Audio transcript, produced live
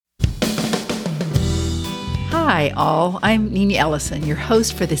Hi, all. I'm Nina Ellison, your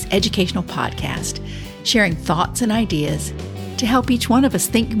host for this educational podcast, sharing thoughts and ideas to help each one of us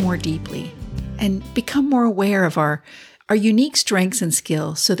think more deeply and become more aware of our unique strengths and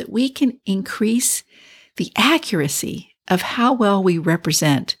skills so that we can increase the accuracy of how well we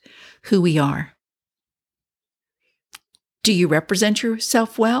represent who we are. Do you represent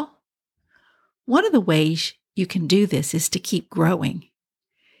yourself well? One of the ways you can do this is to keep growing.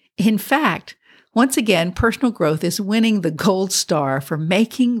 In fact, once again, personal growth is winning the gold star for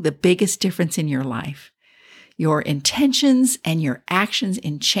making the biggest difference in your life. Your intentions and your actions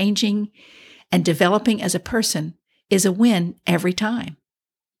in changing and developing as a person is a win every time.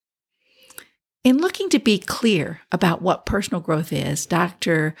 In looking to be clear about what personal growth is,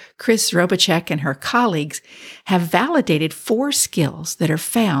 Dr. Chris Robachek and her colleagues have validated 4 skills that are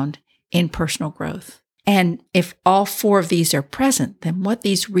found in personal growth. And if all 4 of these are present, then what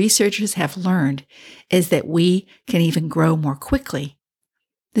these researchers have learned is that we can even grow more quickly.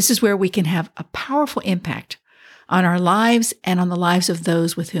 This is where we can have a powerful impact on our lives and on the lives of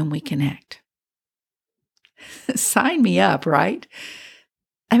those with whom we connect. Sign me up, right?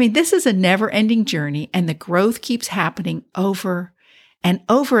 I mean, this is a never-ending journey, and the growth keeps happening over and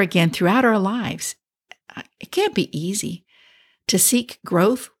over again throughout our lives. It can't be easy to seek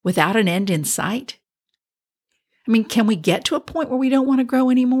growth without an end in sight. I mean, can we get to a point where we don't want to grow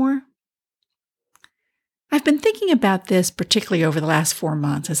anymore? I've been thinking about this particularly over the last 4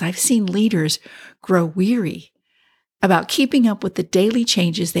 months as I've seen leaders grow weary about keeping up with the daily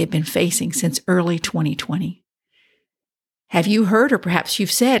changes they've been facing since early 2020. Have you heard, or perhaps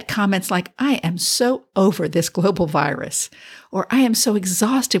you've said, comments like, "I am so over this global virus," or "I am so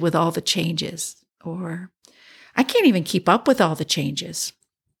exhausted with all the changes," or "I can't even keep up with all the changes"?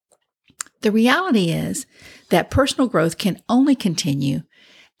 The reality is that personal growth can only continue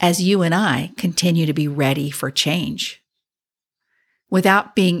as you and I continue to be ready for change.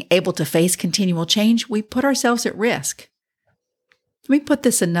 Without being able to face continual change, we put ourselves at risk. Let me put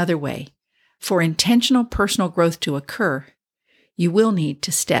this another way. For intentional personal growth to occur, you will need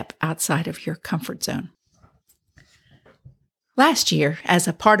to step outside of your comfort zone. Last year, as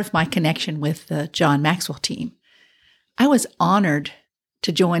a part of my connection with the John Maxwell team, I was honored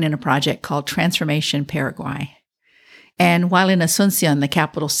to join in a project called Transformation Paraguay. And while in Asunción, the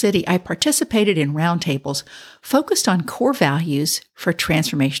capital city, I participated in roundtables focused on core values for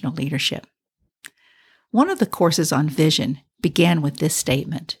transformational leadership. One of the courses on vision began with this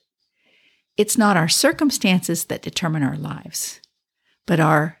statement: "It's not our circumstances that determine our lives, but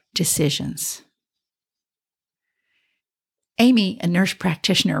our decisions." Amy, a nurse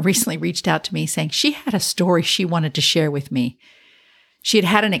practitioner, recently reached out to me saying she had a story she wanted to share with me. She had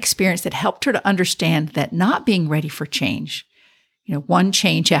had an experience that helped her to understand that not being ready for change, one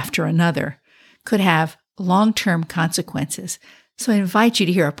change after another, could have long-term consequences. So I invite you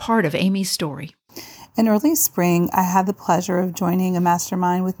to hear a part of Amy's story. In early spring, I had the pleasure of joining a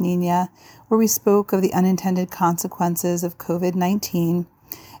mastermind with Nina, where we spoke of the unintended consequences of COVID-19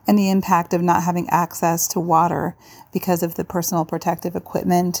 and the impact of not having access to water because of the personal protective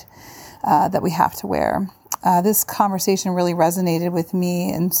equipment that we have to wear. This conversation really resonated with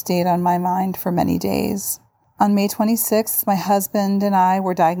me and stayed on my mind for many days. On May 26th, my husband and I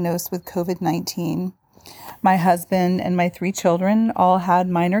were diagnosed with COVID-19. My husband and my 3 children all had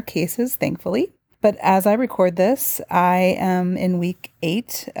minor cases, thankfully. But as I record this, I am in week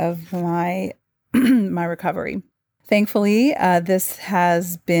 8 of my recovery. Thankfully, this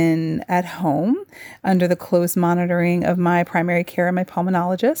has been at home under the close monitoring of my primary care and my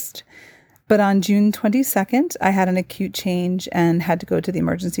pulmonologist. But on June 22nd, I had an acute change and had to go to the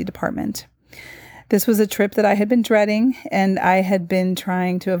emergency department. This was a trip that I had been dreading, and I had been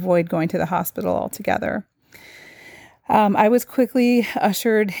trying to avoid going to the hospital altogether. I was quickly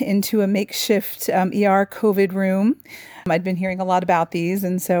ushered into a makeshift ER COVID room. I'd been hearing a lot about these,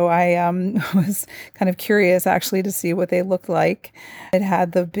 and so I was kind of curious actually to see what they looked like. It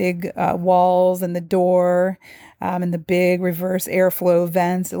had the big walls and the door and the big reverse airflow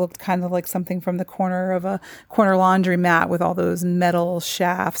vents. It looked kind of like something from the corner of a corner laundromat with all those metal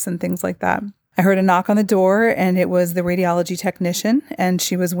shafts and things like that. I heard a knock on the door, and it was the radiology technician, and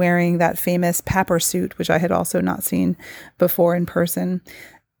she was wearing that famous Papper suit, which I had also not seen before in person.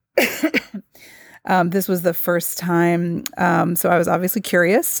 This was the first time. So I was obviously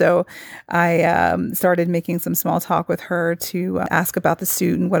curious. So I started making some small talk with her to ask about the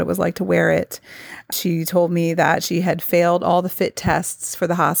suit and what it was like to wear it. She told me that she had failed all the fit tests for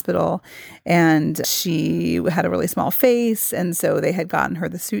the hospital and she had a really small face. And so they had gotten her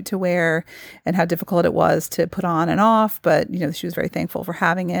the suit to wear and how difficult it was to put on and off. But, she was very thankful for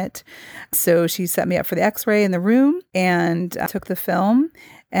having it. So she set me up for the x-ray in the room and took the film.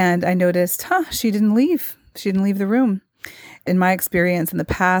 And I noticed, she didn't leave. She didn't leave the room. In my experience in the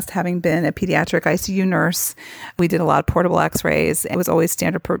past, having been a pediatric ICU nurse, we did a lot of portable x-rays. It was always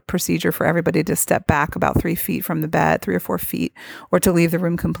standard procedure for everybody to step back about 3 feet from the bed, 3 or 4 feet, or to leave the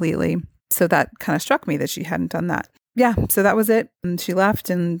room completely. So that kind of struck me that she hadn't done that. Yeah, so that was it. And she left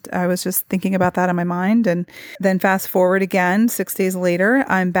and I was just thinking about that in my mind. And then fast forward again, 6 days later,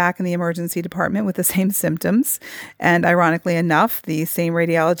 I'm back in the emergency department with the same symptoms. And ironically enough, the same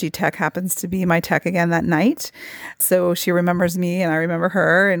radiology tech happens to be my tech again that night. So she remembers me and I remember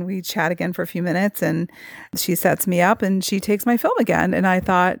her and we chat again for a few minutes and she sets me up and she takes my film again. And I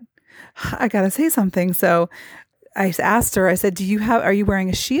thought, I got to say something. So I asked her, I said, are you wearing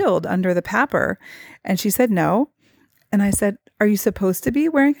a shield under the PAPR? And she said, no. And I said, are you supposed to be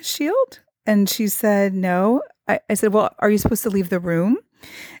wearing a shield? And she said, no. I said, well, are you supposed to leave the room?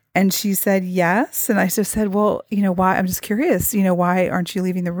 And she said, yes. And I just said, well, why? I'm just curious, why aren't you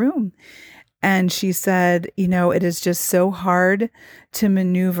leaving the room? And she said, it is just so hard to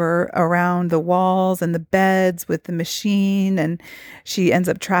maneuver around the walls and the beds with the machine. And she ends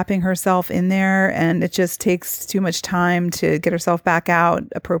up trapping herself in there. And it just takes too much time to get herself back out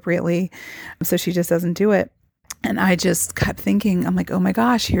appropriately. So she just doesn't do it. And I just kept thinking, I'm like, oh my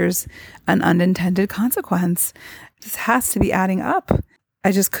gosh, here's an unintended consequence. This has to be adding up.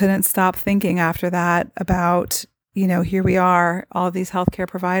 I just couldn't stop thinking after that about, here we are, all these healthcare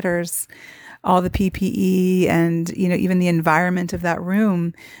providers, all the PPE and, even the environment of that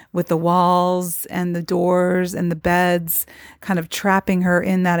room with the walls and the doors and the beds kind of trapping her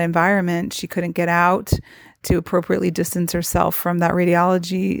in that environment. She couldn't get out to appropriately distance herself from that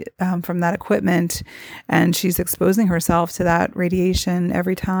radiology, from that equipment. And she's exposing herself to that radiation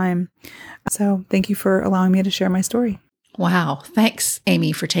every time. So thank you for allowing me to share my story. Wow. Thanks,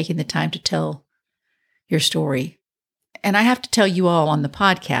 Amy, for taking the time to tell your story. And I have to tell you all on the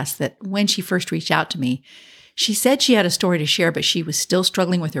podcast that when she first reached out to me, she said she had a story to share, but she was still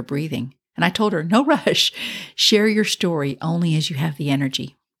struggling with her breathing. And I told her, no rush, share your story only as you have the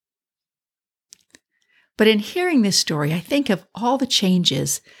energy. But in hearing this story, I think of all the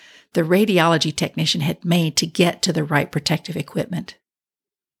changes the radiology technician had made to get to the right protective equipment.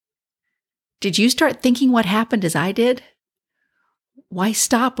 Did you start thinking what happened as I did? Why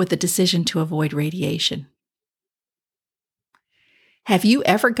stop with the decision to avoid radiation? Have you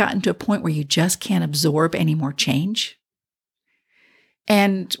ever gotten to a point where you just can't absorb any more change?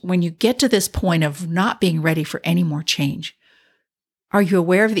 And when you get to this point of not being ready for any more change, are you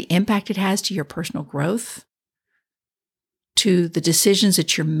aware of the impact it has to your personal growth? To the decisions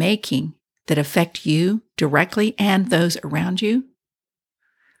that you're making that affect you directly and those around you?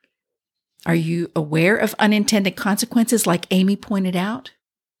 Are you aware of unintended consequences like Amy pointed out?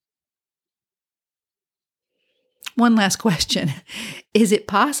 One last question. Is it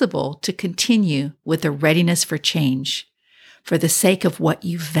possible to continue with a readiness for change for the sake of what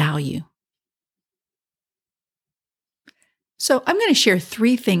you value? So I'm going to share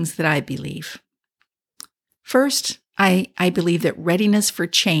 3 things that I believe. First, I believe that readiness for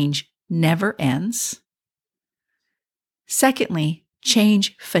change never ends. Secondly,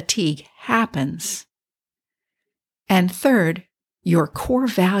 change fatigue happens. And third, your core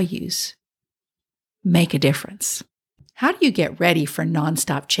values make a difference. How do you get ready for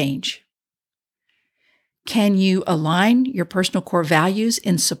nonstop change? Can you align your personal core values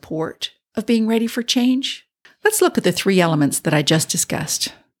in support of being ready for change? Let's look at the 3 elements that I just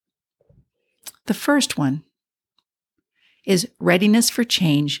discussed. The first one is readiness for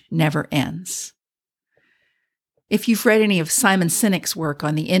change never ends. If you've read any of Simon Sinek's work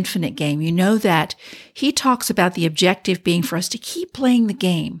on the infinite game, you know that he talks about the objective being for us to keep playing the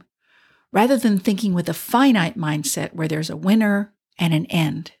game, rather than thinking with a finite mindset where there's a winner and an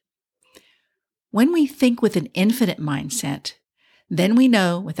end. When we think with an infinite mindset, then we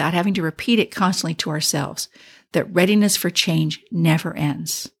know, without having to repeat it constantly to ourselves, that readiness for change never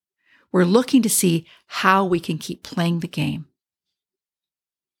ends. We're looking to see how we can keep playing the game.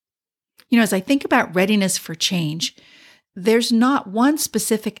 As I think about readiness for change, there's not one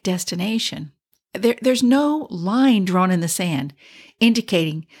specific destination. There's no line drawn in the sand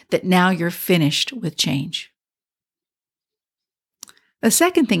indicating that now you're finished with change. The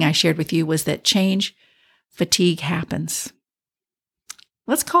second thing I shared with you was that change fatigue happens.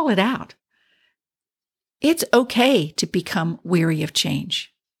 Let's call it out. It's okay to become weary of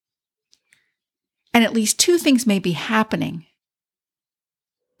change. And at least two things may be happening.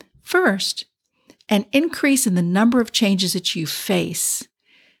 First, an increase in the number of changes that you face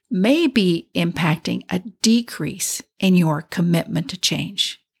may be impacting a decrease in your commitment to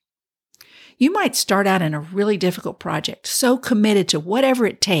change. You might start out in a really difficult project, so committed to whatever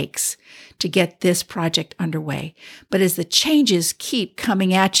it takes to get this project underway. But as the changes keep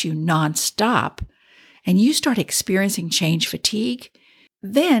coming at you nonstop, and you start experiencing change fatigue,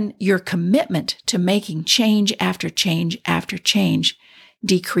 then your commitment to making change after change after change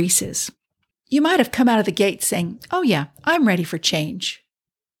decreases. You might have come out of the gate saying, "Oh yeah, I'm ready for change."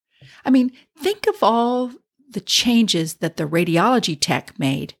 I mean, think of all the changes that the radiology tech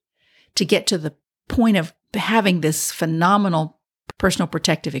made to get to the point of having this phenomenal personal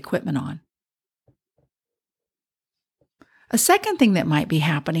protective equipment on. A second thing that might be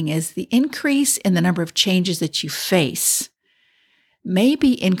happening is the increase in the number of changes that you face may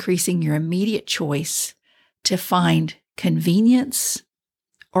be increasing your immediate choice to find convenience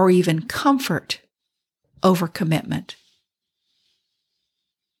or even comfort over commitment.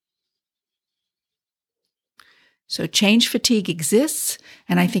 So change fatigue exists,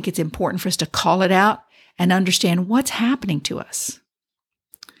 and I think it's important for us to call it out and understand what's happening to us.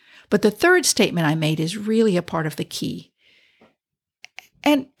 But the third statement I made is really a part of the key.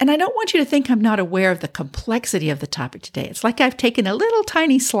 And I don't want you to think I'm not aware of the complexity of the topic today. It's like I've taken a little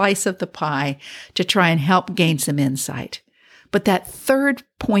tiny slice of the pie to try and help gain some insight. But that third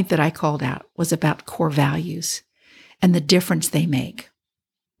point that I called out was about core values and the difference they make.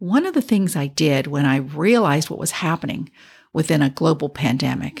 One of the things I did when I realized what was happening within a global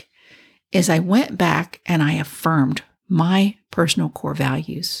pandemic is I went back and I affirmed my personal core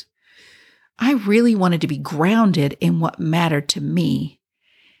values. I really wanted to be grounded in what mattered to me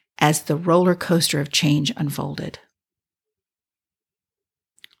as the roller coaster of change unfolded.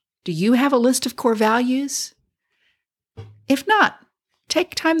 Do you have a list of core values? If not,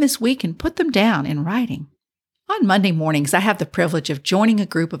 take time this week and put them down in writing. On Monday mornings, I have the privilege of joining a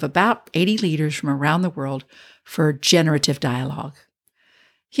group of about 80 leaders from around the world for generative dialogue.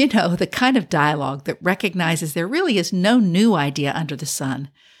 You know, the kind of dialogue that recognizes there really is no new idea under the sun,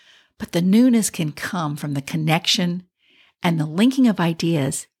 but the newness can come from the connection and the linking of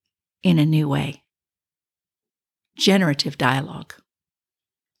ideas in a new way. Generative dialogue.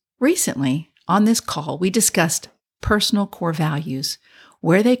 Recently, on this call, we discussed personal core values,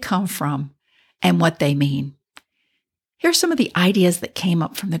 where they come from, and what they mean. Here's some of the ideas that came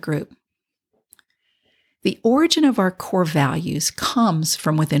up from the group. The origin of our core values comes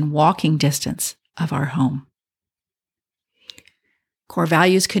from within walking distance of our home. Core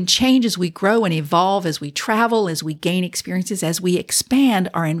values can change as we grow and evolve, as we travel, as we gain experiences, as we expand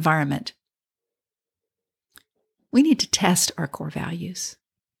our environment. We need to test our core values.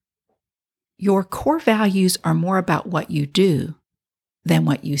 Your core values are more about what you do than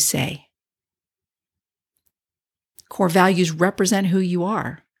what you say. Core values represent who you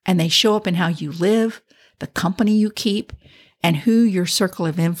are, and they show up in how you live, the company you keep, and who your circle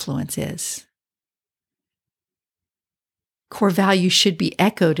of influence is. Core values should be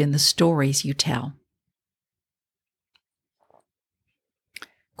echoed in the stories you tell.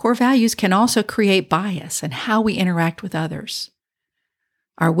 Core values can also create bias in how we interact with others,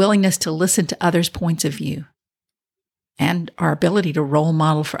 our willingness to listen to others' points of view, and our ability to role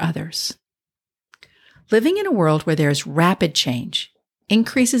model for others. Living in a world where there is rapid change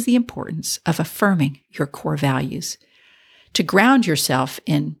increases the importance of affirming your core values to ground yourself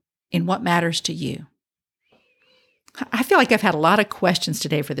in what matters to you. I feel like I've had a lot of questions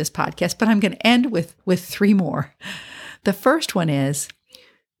today for this podcast, but I'm going to end with three more. The first one is,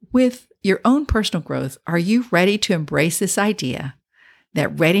 with your own personal growth, are you ready to embrace this idea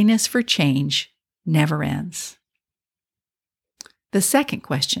that readiness for change never ends? The second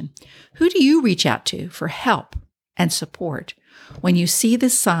question, who do you reach out to for help and support when you see the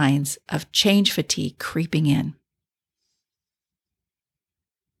signs of change fatigue creeping in?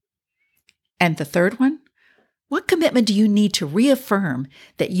 And the third one, what commitment do you need to reaffirm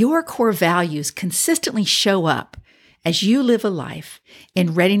that your core values consistently show up as you live a life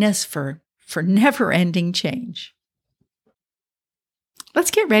in readiness for never-ending change?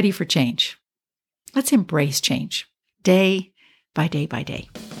 Let's get ready for change. Let's embrace change, day by day by day.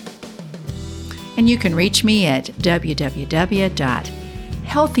 And you can reach me at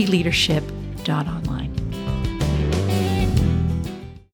www.healthyleadership.online.